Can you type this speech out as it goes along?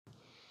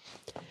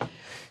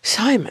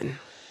Simon.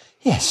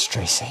 Yes,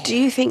 Tracy. Do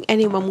you think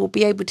anyone will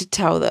be able to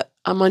tell that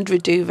I'm under a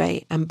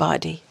duvet and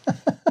body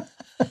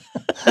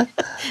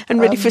and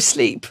ready for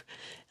sleep?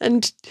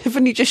 And have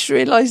only just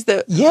realised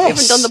that we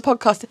haven't done the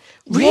podcast.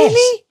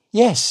 Really?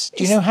 Yes.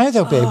 Do you know how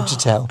they'll be able to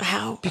tell?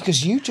 How?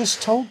 Because you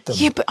just told them.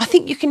 Yeah, but I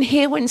think you can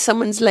hear when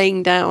someone's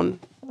laying down.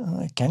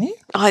 Can you?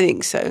 I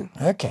think so.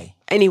 Okay.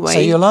 Anyway. So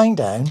you're lying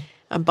down.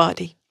 And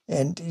body.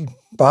 And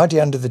body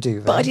under the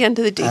duvet. Body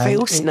under the duvet,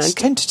 all snug. It's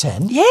 10 to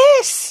 10.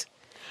 Yes.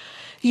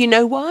 You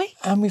know why?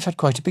 And we've had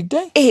quite a big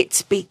day.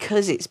 It's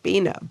because it's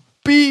been a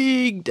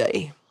big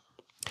day.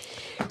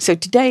 So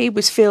today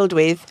was filled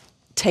with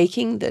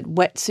taking the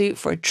wetsuit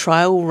for a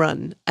trial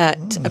run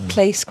at a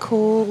place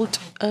called,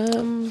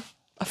 I've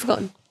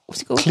forgotten,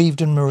 what's it called?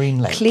 Clevedon Marine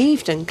Lake.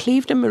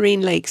 Clevedon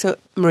Marine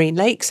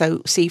Lake.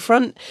 So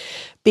seafront,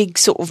 big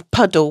sort of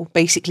puddle,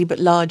 basically, but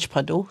large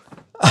puddle.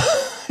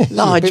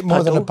 A bit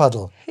more than a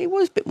puddle. It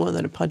was a bit more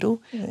than a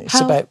puddle.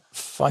 It's about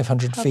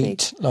 500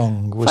 feet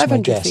long was 500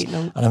 my guess. feet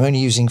long. And I'm only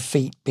using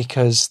feet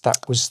because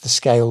that was the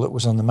scale that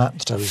was on the map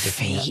that I was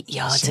looking at. Feet,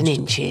 yards and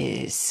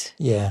inches.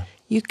 Yeah.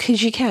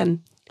 Because you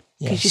can.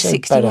 Because you're so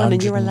 61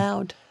 and you're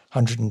allowed.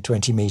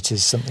 120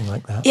 metres, something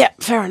like that. Yeah,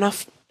 fair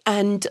enough.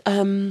 And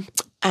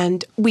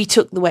we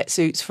took the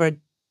wetsuits for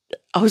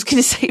I was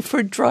going to say for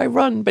a dry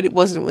run, but it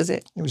wasn't, was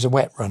it? It was a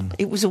wet run.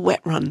 It was a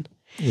wet run.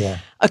 Yeah.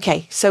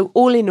 Okay, so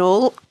all in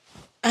all,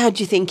 how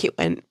do you think it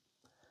went?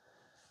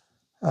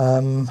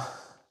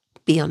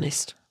 Be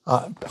honest.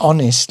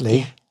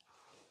 Honestly,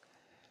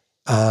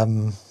 I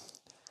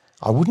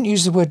wouldn't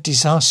use the word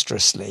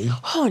disastrously.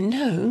 Oh,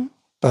 no.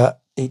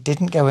 But it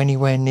didn't go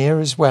anywhere near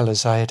as well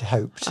as I had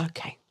hoped.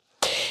 Okay.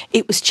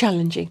 It was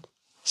challenging.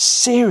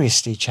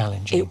 Seriously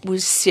challenging. It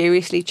was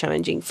seriously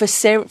challenging for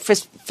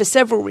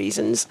several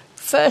reasons.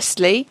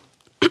 Firstly,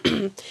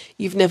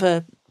 you've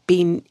never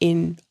been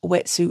in a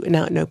wetsuit and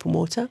out in open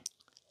water.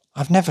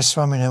 I've never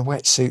swum in a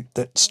wetsuit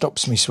that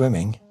stops me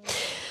swimming.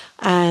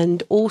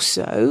 And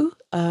also,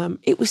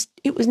 it was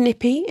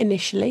nippy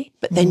initially,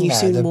 but then you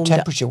soon warmed up. The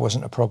temperature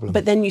wasn't a problem.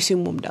 But then you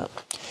soon warmed up.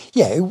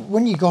 Yeah,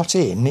 when you got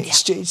in,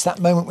 it's that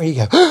moment where you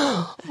go,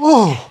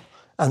 oh,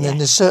 and then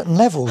there's certain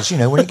levels,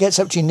 when it gets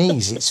up to your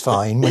knees, it's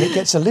fine. When it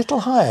gets a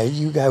little higher,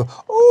 you go,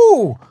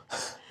 oh.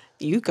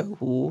 You go,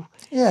 oh.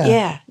 Yeah.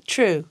 Yeah,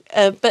 true.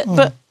 But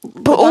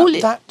all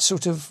that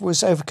sort of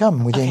was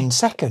overcome within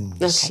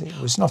seconds. Okay. It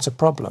was not a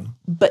problem.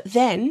 But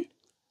then,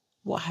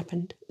 what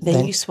happened?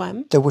 Then you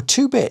swam? There were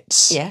two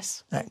bits.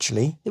 Yes.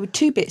 Actually. There were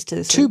two bits to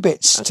the swim. Two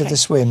bits to the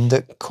swim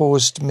that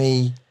caused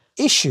me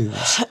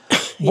issues.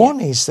 One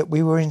is that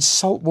we were in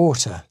salt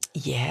water.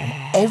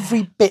 Yeah.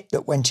 Every bit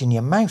that went in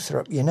your mouth or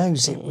up your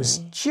nose, it was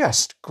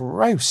just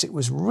gross. It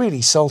was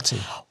really salty.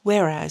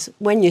 Whereas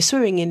when you're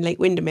swimming in Lake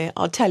Windermere,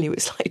 I'll tell you,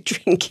 it's like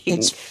drinking...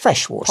 It's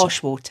fresh water.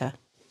 Posh water.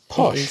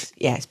 Posh?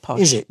 Yeah, it's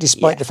posh. Is it?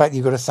 Despite the fact that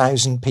you've got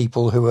 1,000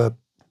 people who are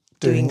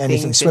doing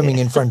anything, swimming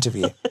in front of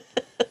you.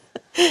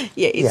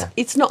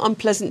 It's not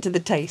unpleasant to the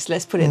taste,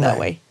 let's put it that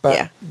way.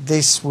 But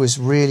this was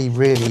really,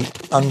 really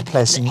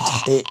unpleasant.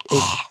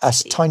 A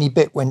tiny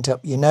bit went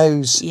up your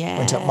nose,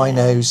 went up my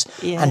nose,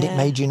 and it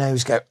made your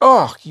nose go,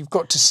 oh, you've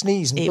got to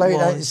sneeze and blow it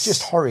out. It's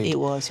just horrid. It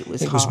was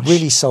harsh. It was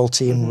really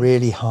salty and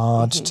really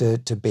hard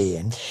to be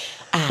in.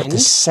 But the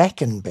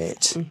second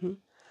bit,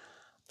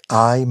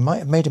 I might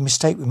have made a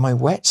mistake with my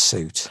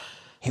wetsuit.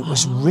 It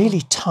was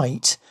really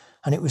tight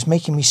and it was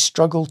making me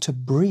struggle to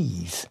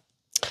breathe.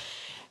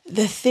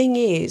 The thing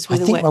is... I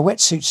think my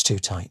wetsuit's too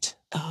tight.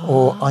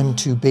 Or I'm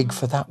too big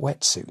for that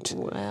wetsuit.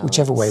 Well,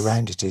 whichever way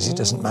round it is, it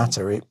doesn't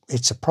matter.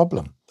 It's a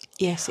problem.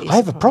 Yes, it is. I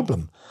have a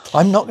problem.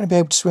 I'm not going to be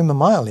able to swim a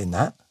mile in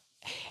that.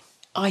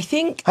 I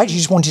think... I actually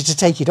just wanted to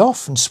take it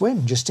off and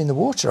swim just in the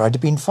water. I'd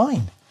have been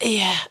fine.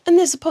 Yeah, and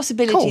there's a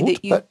possibility cold,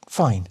 that you... but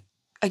fine.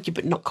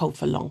 But not cold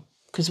for long,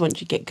 because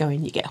once you get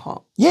going, you get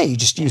hot. Yeah, you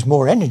just use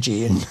more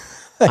energy and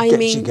that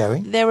gets you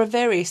going. There are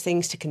various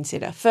things to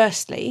consider.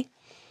 Firstly...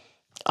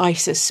 I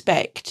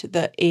suspect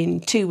that in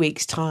 2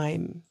 weeks'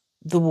 time,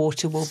 the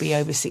water will be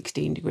over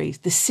 16 degrees.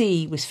 The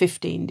sea was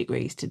 15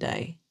 degrees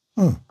today.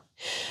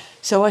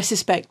 So I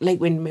suspect Lake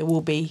Windermere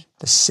will be...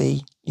 The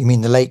sea? You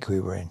mean the lake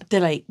we were in? The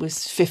lake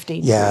was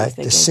 15 yeah, degrees.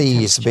 Yeah, the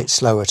sea is a bit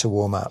slower to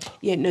warm up.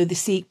 Yeah, no, the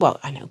sea... Well,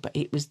 I know, but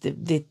it was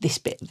this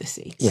bit of the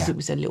sea. Yeah. It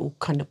was a little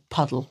kind of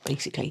puddle,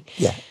 basically.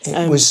 Yeah,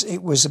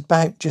 it was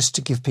about, just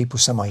to give people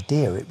some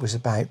idea, it was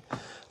about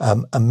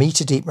a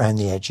metre deep round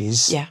the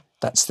edges. Yeah.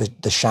 That's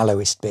the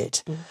shallowest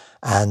bit.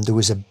 And there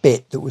was a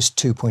bit that was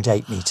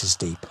 2.8 metres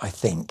deep, I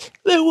think.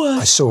 There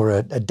was. I saw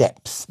a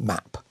depth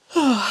map.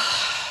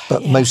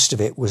 But most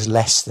of it was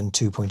less than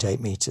 2.8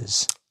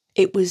 metres.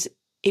 It was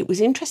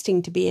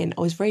interesting to be in.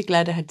 I was very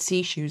glad I had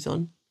sea shoes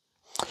on.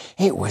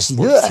 It was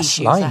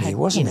slimy,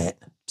 wasn't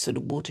it? Sort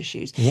of water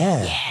shoes.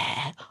 Yeah.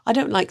 Yeah. I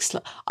don't like...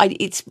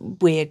 it's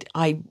weird.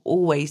 I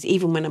always,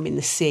 even when I'm in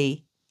the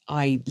sea,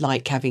 I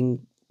like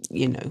having,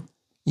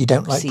 You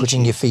don't like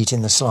putting your feet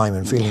in the slime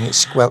and feeling it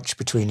squelch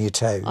between your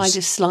toes?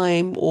 Either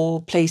slime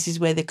or places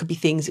where there could be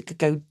things that could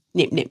go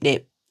nip, nip,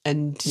 nip.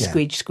 and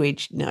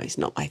squidge. No, it's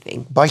not my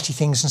thing. Bitey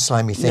things and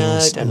slimy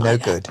things, no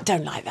good.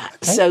 Don't like that.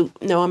 Okay. So,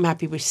 no, I'm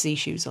happy with sea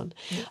shoes on.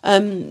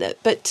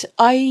 But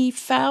I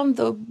found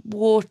the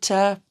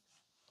water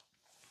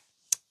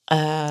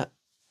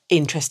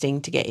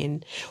interesting to get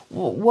in.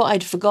 What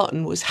I'd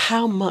forgotten was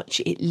how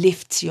much it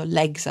lifts your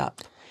legs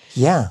up.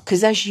 Yeah.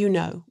 Because as you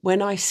know,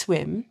 when I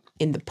swim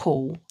in the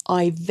pool,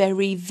 I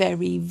very,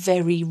 very,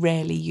 very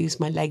rarely use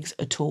my legs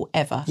at all,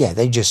 ever. Yeah,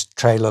 they just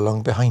trail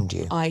along behind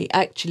you. I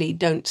actually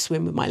don't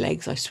swim with my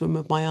legs. I swim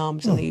with my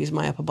arms and I use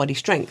my upper body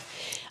strength.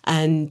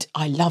 And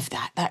I love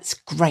that. That's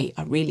great.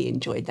 I really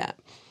enjoyed that.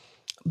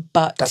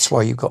 But that's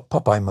why you've got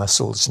Popeye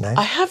muscles now.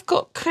 I have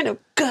got kind of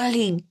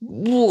girly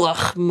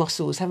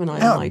muscles, haven't I?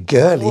 Not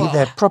girly,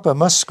 they're proper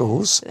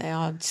muscles. They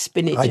are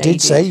spinach. I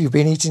did say you've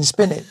been eating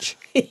spinach.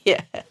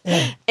 Yeah.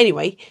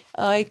 Anyway,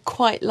 I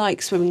quite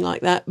like swimming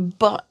like that,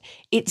 but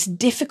it's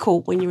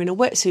difficult when you're in a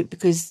wetsuit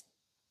because,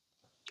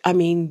 I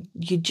mean,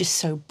 you're just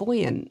so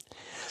buoyant.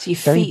 So your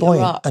very feet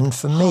buoyant. are up And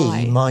for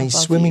me, my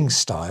swimming you.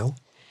 style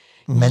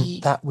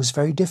meant that was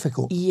very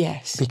difficult.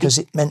 Yes. Because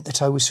it meant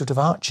that I was sort of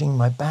arching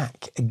my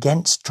back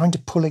against, trying to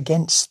pull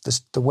against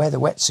where the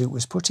wetsuit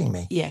was putting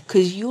me. Yeah,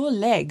 because your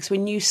legs,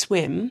 when you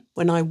swim,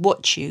 when I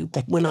watch you,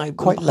 when I'm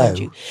quite behind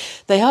low. you,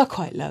 they are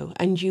quite low,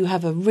 and you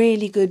have a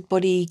really good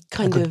body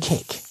kind of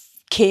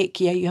kick.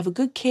 Yeah, you have a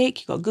good kick.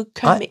 You've got a good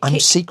Kermit I'm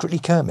kick. secretly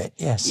Kermit,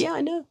 yes. Yeah, I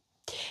know.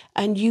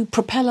 And you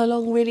propel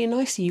along really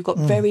nicely. You've got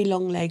very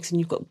long legs and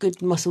you've got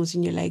good muscles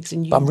in your legs.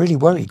 But I'm really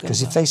worried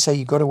because if they say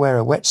you've got to wear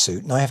a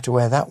wetsuit and I have to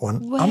wear that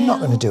one, I'm not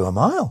going to do a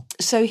mile.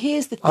 So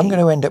here's the thing. I'm going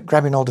to end up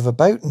grabbing hold of a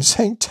boat and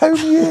saying, tow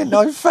me in,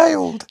 I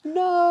failed.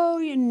 No,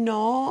 you're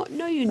not.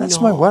 No, you're not.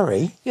 That's my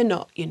worry. You're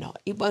not.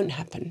 It won't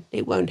happen.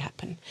 It won't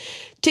happen.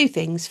 Two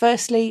things.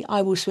 Firstly,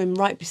 I will swim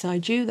right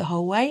beside you the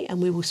whole way and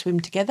we will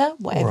swim together,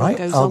 whatever All right,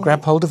 goes on. I'll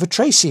grab hold of a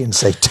Tracy and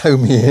say, tow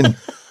me in.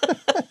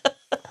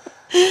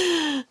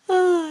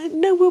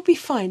 No, we'll be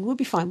fine. We'll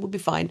be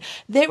fine.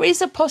 There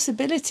is a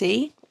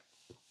possibility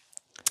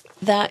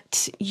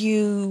that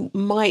you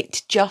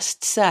might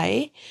just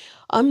say,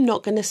 I'm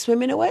not going to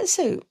swim in a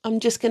wetsuit. I'm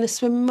just going to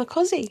swim in my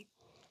cozy.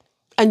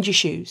 And your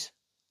shoes.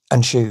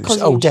 And shoes.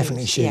 Cozy oh, and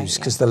definitely shoes. shoes,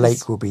 because the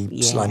lake will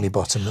be slimy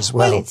bottom as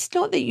well. Well, it's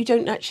not that you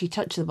don't actually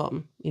touch the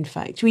bottom, in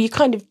fact. Well, you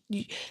kind of,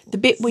 the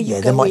bit where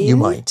you go in. You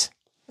might.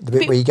 The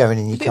bit where you go in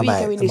and you come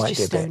out, it might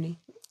be a bit.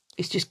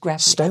 It's just gravelly.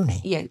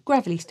 Stony? Yeah,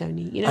 gravelly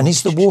stony. You know? And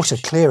is the water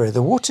clearer?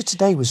 The water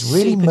today was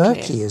really Super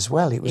murky clear. as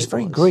well. It was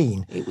very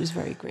green. It was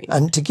very green.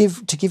 And to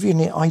give you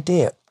an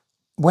idea,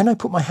 when I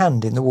put my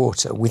hand in the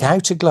water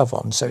without a glove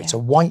on, so it's a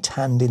white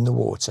hand in the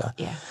water,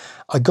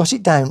 I got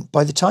it down.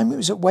 By the time it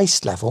was at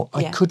waist level,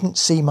 I couldn't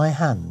see my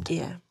hand.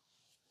 Yeah.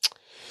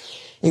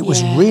 It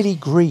was really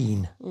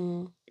green.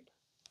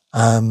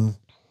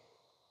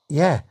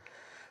 Yeah.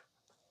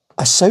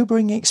 A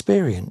sobering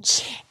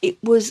experience.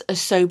 It was a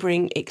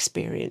sobering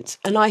experience.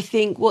 And I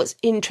think what's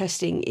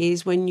interesting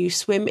is when you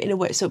swim in a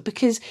wetsuit,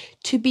 because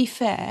to be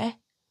fair,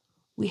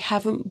 we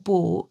haven't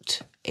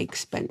bought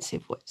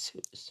expensive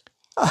wetsuits.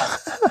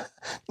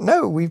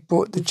 No, we've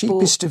bought the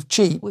cheapest of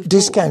cheap,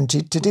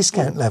 discounted to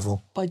discount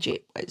level.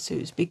 Budget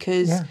wetsuits,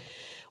 because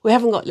we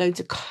haven't got loads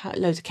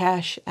of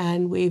cash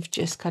and we've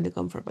just kind of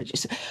gone for a budget.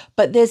 So,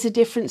 but there's a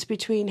difference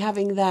between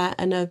having that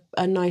and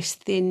a nice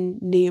thin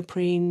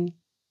neoprene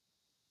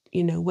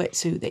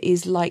wetsuit that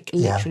is like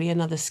literally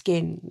another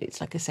skin.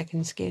 It's like a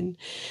second skin.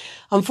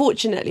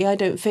 Unfortunately, I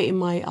don't fit in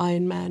my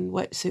Iron Man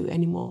wetsuit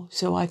anymore,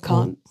 so I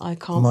can't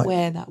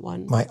wear that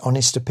one. My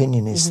honest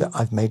opinion is that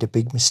I've made a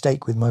big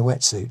mistake with my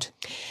wetsuit.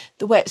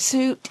 The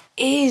wetsuit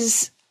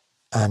is...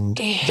 And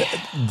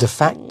the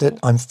fact that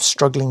I'm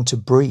struggling to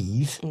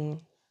breathe...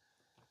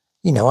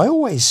 I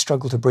always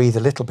struggle to breathe a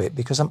little bit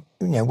because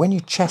when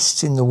your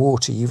chest's in the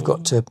water, you've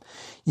got to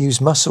use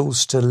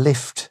muscles to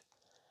lift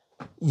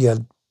your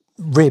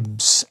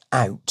ribs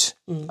out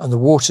and the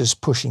water's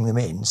pushing them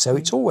in. So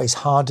it's always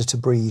harder to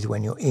breathe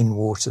when you're in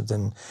water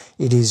than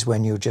it is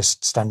when you're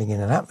just standing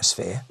in an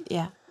atmosphere.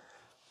 Yeah.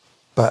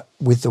 But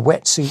with the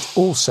wetsuit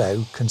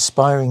also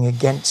conspiring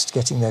against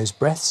getting those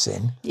breaths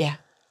in,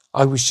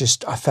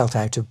 I felt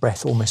out of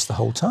breath almost the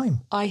whole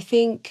time. I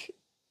think...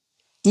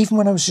 Even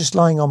when I was just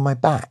lying on my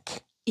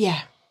back.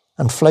 Yeah.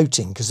 And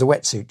floating, because the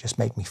wetsuit just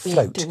made me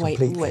float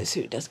completely. The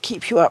wetsuit does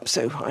keep you up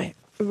so high.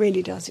 It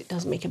really does. It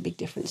does make a big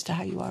difference to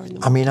how you are in the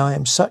water. I mean, I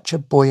am such a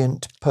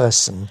buoyant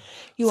person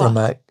from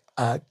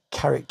a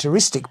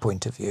characteristic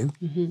point of view.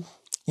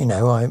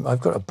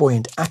 I've got a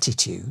buoyant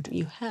attitude.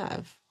 You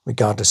have.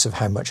 Regardless of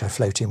how much I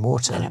float in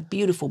water. And a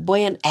beautiful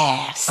buoyant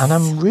ass. And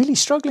I'm really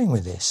struggling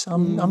with this.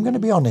 I'm going to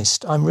be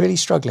honest. I'm really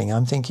struggling.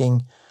 I'm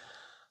thinking,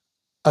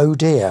 oh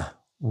dear,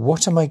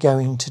 what am I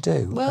going to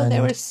do? Well,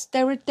 there are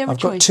I've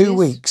choices. got 2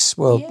 weeks.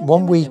 Well,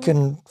 1 week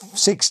and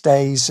 6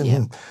 days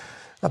and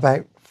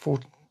about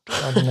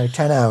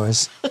 10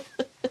 hours.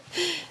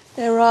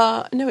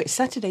 It's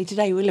Saturday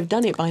today. We'll have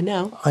done it by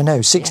now. I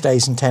know, 6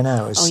 days and 10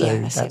 hours. Oh, so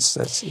yeah, that's.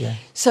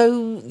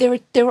 So there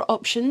are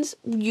options.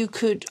 You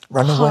could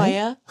run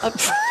hire.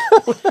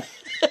 away.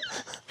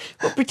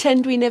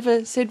 Pretend we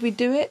never said we'd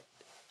do it.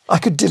 I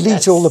could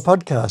delete all the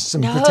podcasts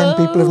and pretend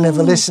people have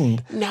never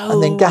listened. No.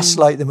 And then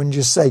gaslight them and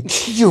just say,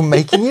 you're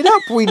making it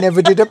up. We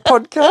never did a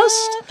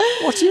podcast.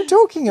 What are you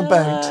talking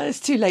about? It's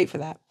too late for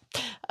that.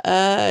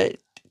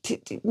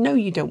 No,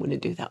 you don't want to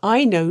do that.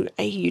 I know,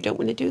 A, you don't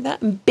want to do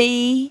that. And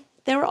B,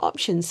 there are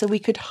options. So we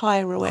could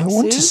hire a wetsuit. I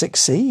want to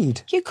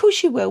succeed. Yeah, of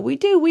course you will. We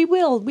do. We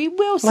will. We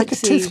will succeed. Like a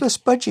toothless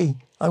budgie.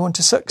 I want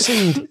to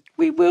succeed.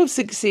 We will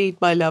succeed,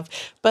 my love.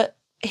 But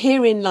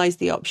herein lies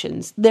the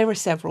options. There are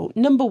several.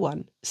 Number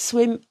one,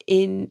 swim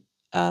in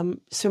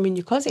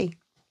your cosy.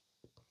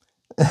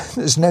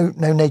 There's no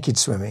naked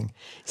swimming.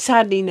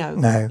 Sadly, no.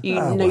 No.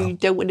 You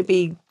don't want to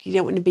be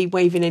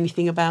waving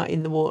anything about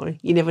in the water.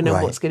 You never know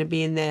what's going to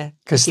be in there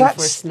looking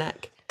for a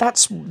snack.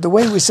 That's the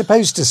way we're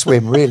supposed to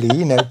swim, really.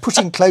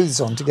 Putting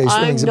clothes on to go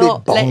swimming is a bit bonkers.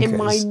 I'm not letting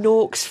my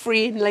norks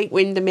free in Lake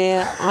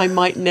Windermere. I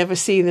might never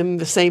see them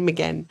the same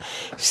again.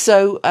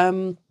 So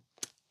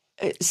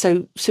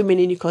swimming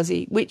in your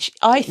cosy, which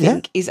I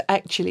think is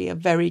actually a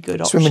very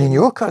good option. Swimming in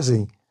your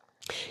cosy.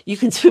 You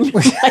can swim in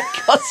my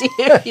cosy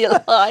if you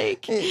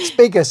like. It's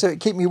bigger, so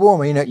it keeps me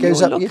warmer. It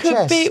goes up your chest.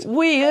 Look a bit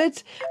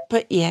weird,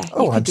 but yeah.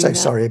 Oh, I'm so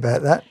sorry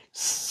about that.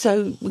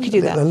 So we could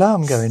do that. An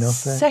alarm going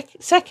off there.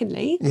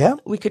 Secondly,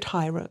 we could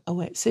hire a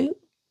wetsuit.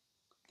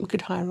 We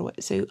could hire a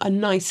wetsuit,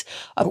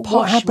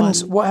 posh one.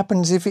 What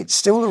happens if it's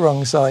still the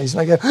wrong size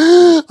and I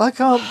go, I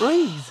can't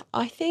breathe?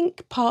 I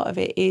think part of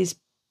it is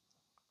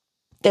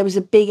there was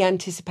a big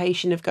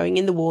anticipation of going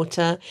in the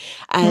water,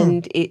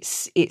 and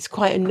it's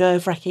quite a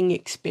nerve-wracking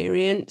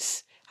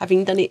experience.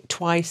 Having done it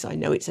twice, I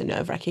know it's a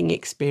nerve-wracking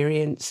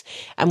experience.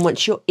 And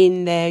once you're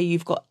in there,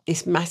 you've got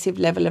this massive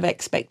level of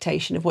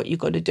expectation of what you've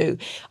got to do.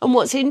 And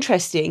what's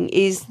interesting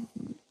is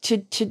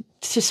to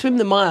swim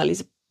the mile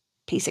is a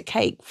piece of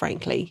cake,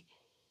 frankly,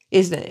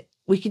 isn't it?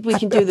 We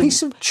can do a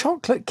piece of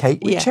chocolate cake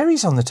with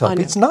cherries on the top.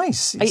 It's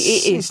nice. It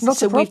is. It's not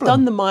a problem. So we've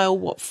done the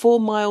mile. 4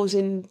 miles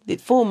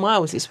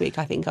this week?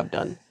 I think I've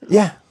done.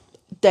 Yeah.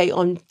 Day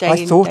on day.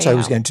 I thought I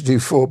was going to do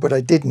 4, but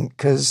I didn't,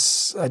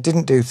 because I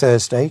didn't do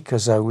Thursday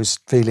because I was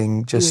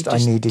feeling I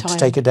needed to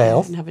take a day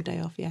off and have a day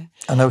off. Yeah.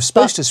 And I was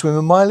supposed to swim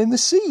a mile in the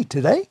sea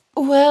today.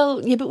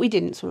 Well, yeah, but we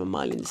didn't swim a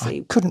mile in the sea.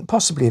 I couldn't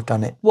possibly have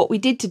done it. What we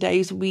did today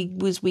is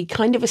we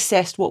kind of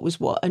assessed what was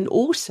what, and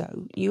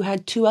also you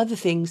had 2 other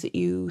things that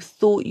you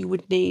thought you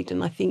would need,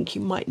 and I think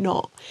you might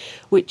not,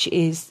 which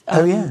is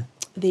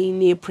the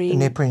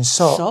neoprene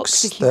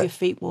socks to keep your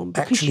feet warm.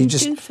 Actually,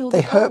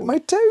 they hurt my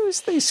toes.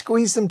 They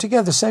squeezed them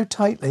together so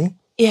tightly.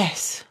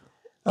 Yes.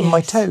 And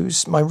my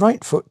toes, my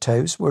right foot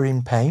toes, were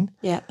in pain.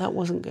 Yeah, that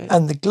wasn't good.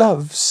 And the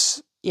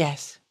gloves.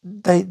 Yes.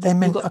 They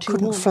meant I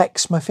couldn't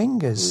flex my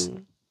fingers.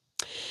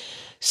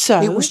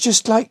 So it was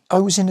just like I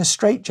was in a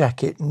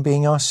straitjacket and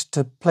being asked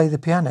to play the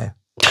piano.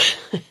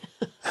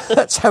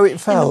 That's how it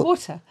felt. In the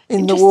water.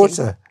 In the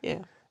water. Yeah.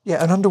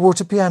 Yeah, an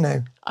underwater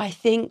piano. I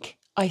think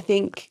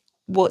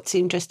what's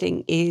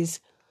interesting is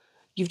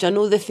you've done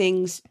all the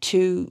things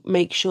to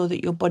make sure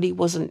that your body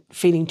wasn't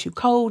feeling too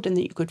cold and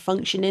that you could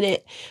function in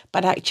it,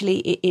 but actually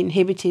it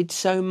inhibited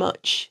so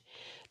much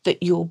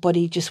that your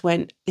body just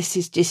went, this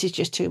is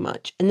just too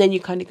much. And then you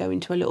kind of go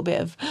into a little bit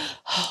of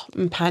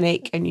and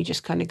panic, and you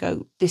just kind of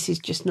go, this is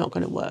just not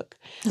going to work.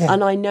 Yeah.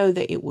 And I know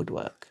that it would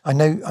work. I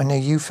know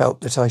you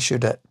felt that I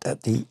should at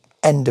the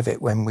end of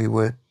it, when we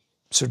were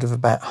sort of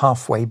about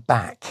halfway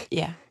back.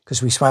 Yeah.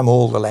 Because we swam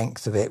all the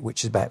length of it,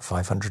 which is about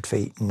 500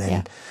 feet, and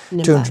then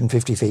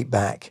 250 feet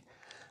back.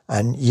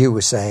 And you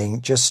were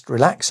saying, just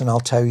relax and I'll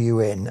tow you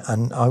in.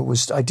 And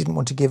I didn't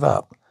want to give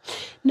up.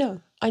 No.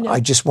 I know.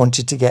 I just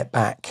wanted to get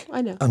back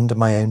under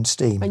my own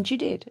steam. And you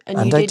did.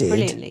 And you did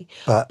brilliantly.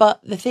 But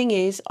the thing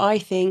is, I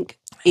think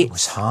it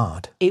was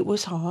hard. It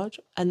was hard.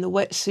 And the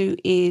wetsuit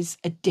is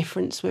a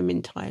different swim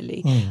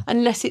entirely.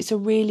 Unless it's a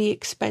really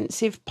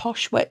expensive,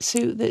 posh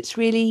wetsuit that's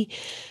really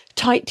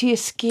tight to your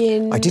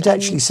skin. I did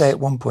actually say at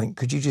one point,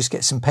 could you just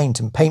get some paint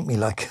and paint me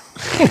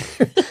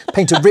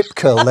paint a Rip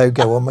Curl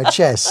logo on my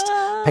chest.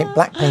 Paint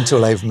black paint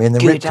all over me and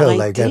the Rip Curl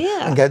logo.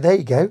 And go, there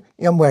you go.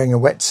 I'm wearing a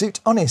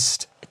wetsuit,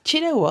 honest. Do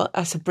you know what?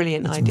 That's a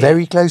brilliant idea. It's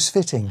very close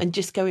fitting. And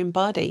just go in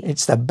body.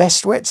 It's the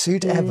best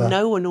wetsuit ever.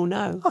 No one will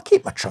know. I'll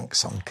keep my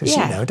trunks on because,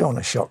 I don't want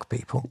to shock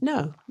people.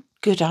 No.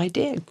 Good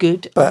idea.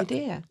 Good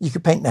idea. You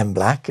could paint them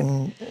black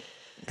and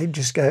they'd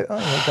just go, oh,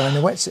 you're going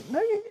in a wetsuit.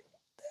 No,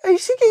 you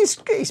think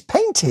he's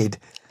painted.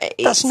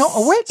 That's not a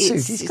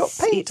wetsuit. He's got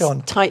paint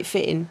on. Tight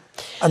fitting.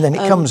 And then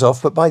it comes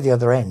off, but by the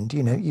other end,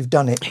 you've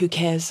done it. Who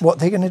cares? What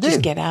they're going to do?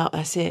 Just get out,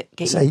 that's it.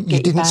 Say,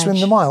 you didn't swim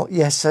the mile.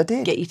 Yes, I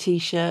did. Get your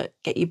T-shirt,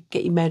 get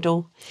your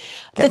medal.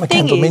 Get my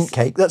Kendall mint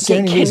cake. That's the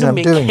only reason I'm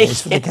doing it,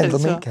 is for the Kendall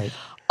mint cake.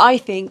 I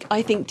think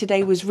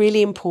today was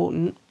really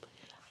important,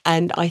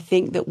 and I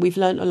think that we've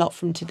learnt a lot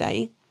from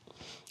today.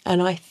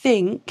 And I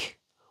think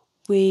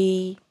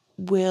we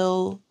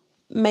will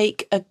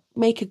make a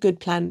good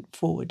plan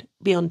forward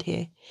beyond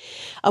here.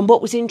 And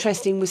what was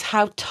interesting was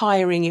how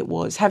tiring it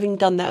was having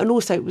done that. And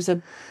also it was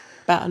about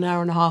an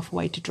hour and a half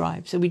away to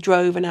drive. So we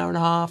drove an hour and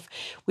a half.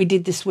 We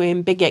did the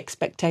swim, big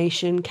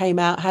expectation, came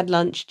out, had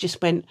lunch,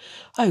 just went,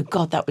 oh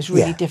God, that was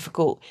really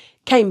difficult.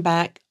 Came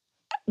back,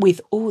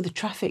 with all the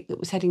traffic that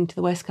was heading to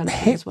the West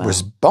Country as well. It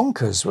was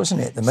bonkers,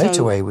 wasn't it? The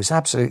motorway was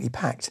absolutely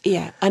packed.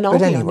 Yeah, and I'll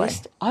be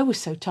honest, I was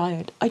so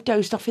tired. I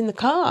dozed off in the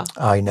car.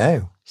 I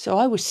know. So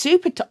I was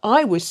super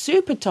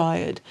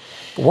tired.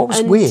 But what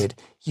was weird,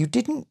 you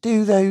didn't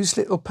do those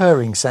little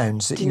purring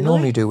sounds that you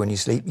normally do when you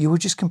sleep. You were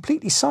just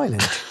completely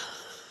silent.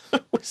 I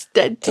was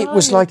dead tired. It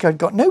was like I'd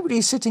got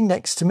nobody sitting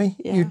next to me.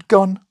 Yeah. You'd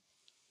gone.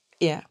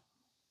 Yeah.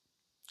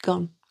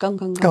 Gone.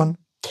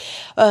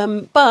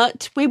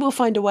 But we will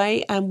find a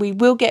way and we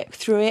will get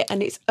through it.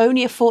 And it's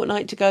only a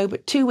fortnight to go,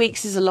 but 2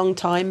 weeks is a long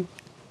time.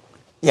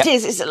 Yeah.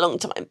 It's a long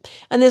time.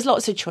 And there's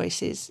lots of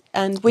choices.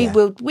 And we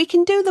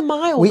can do the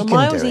mile. The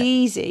mile's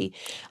easy.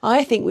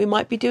 I think we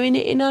might be doing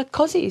it in our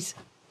cozies.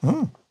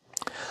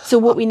 So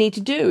what we need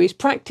to do is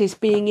practice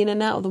being in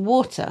and out of the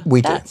water.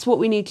 That's what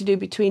we need to do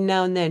between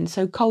now and then.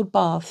 So cold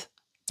bath.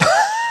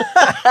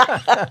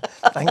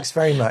 Thanks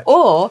very much.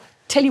 Or,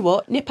 tell you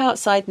what, nip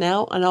outside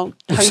now and I'll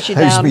hose you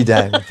down. Hose me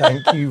down.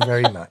 Thank you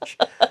very much.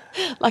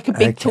 Like a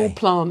big tall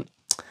plant.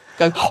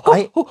 Go.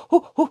 I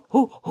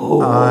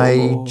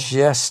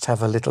just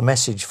have a little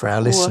message for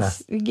our listener.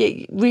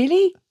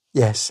 Really?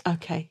 Yes.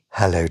 Okay.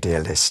 Hello,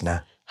 dear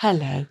listener.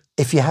 Hello.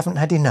 If you haven't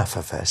had enough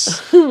of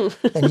us,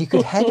 then you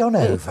could head on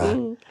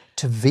over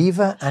to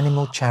Viva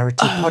Animal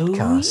Charity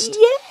Podcast.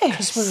 Yes.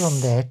 Because we're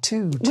on there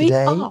too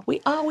today. We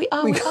are.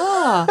 We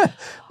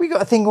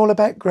got a thing all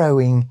about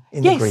growing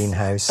in the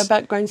greenhouse.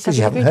 About growing stuff. Because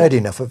you haven't heard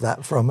enough of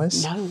that from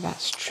us. No,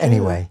 that's true.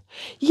 Anyway.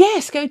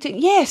 Yes,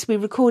 we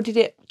recorded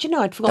it. Do you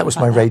know, I'd forgotten that was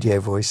my radio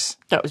voice.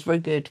 That was very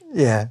good.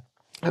 Yeah.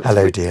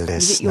 Hello, dear listener.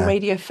 Was it your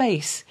radio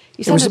face?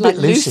 You sounded like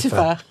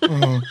Lucifer.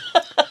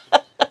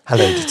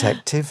 Hello,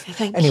 detective.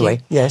 Thank anyway,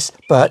 you. Yes,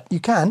 but you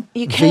can.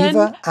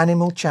 Viva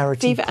Animal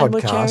Charity Viva Podcast.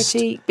 Animal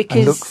Charity, because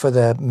and look for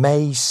the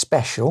May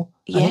special.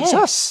 Yes, and it's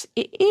us.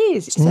 It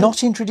is. It's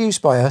not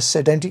introduced by us,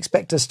 so don't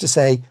expect us to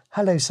say,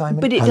 hello,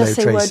 Simon. But it hello, does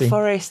say Tracy. Word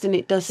Forest, and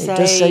it does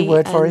say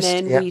Word Forest.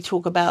 And then we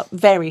talk about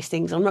various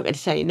things. I'm not going to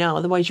say it now,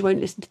 otherwise you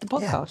won't listen to the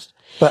podcast.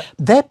 Yeah. But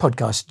their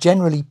podcast's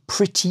generally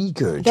pretty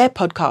good. Their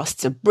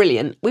podcasts are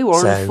brilliant. We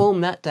were on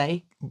form that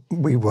day.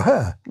 We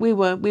were. We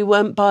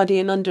weren't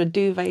partying under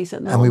duvets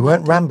at the And we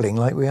weren't rambling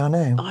like we are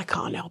now. I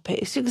can't help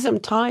it. It's because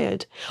I'm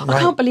tired. Right. I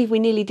can't believe we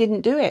nearly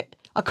didn't do it.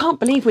 I can't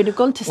believe we'd have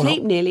gone to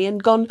sleep nearly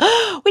and gone,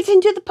 we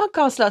didn't do the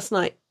podcast last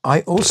night.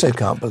 I also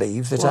can't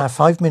believe that our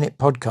 5-minute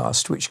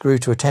podcast, which grew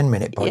to a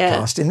 10-minute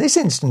podcast, in this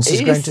instance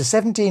has grown to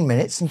 17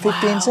 minutes and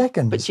 15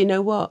 seconds. But you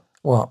know what?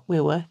 What?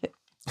 We're worth it.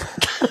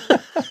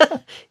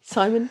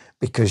 Simon?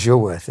 Because you're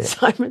worth it.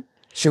 Simon?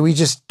 Shall we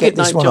just get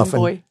this one off?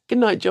 Good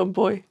night, John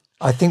Boy.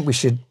 I think we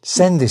should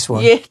send this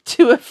one. Yeah,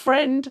 to a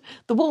friend.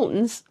 The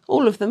Waltons,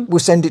 all of them. We'll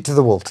send it to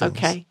the Waltons.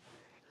 Okay.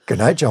 Good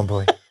night, John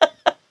Boy.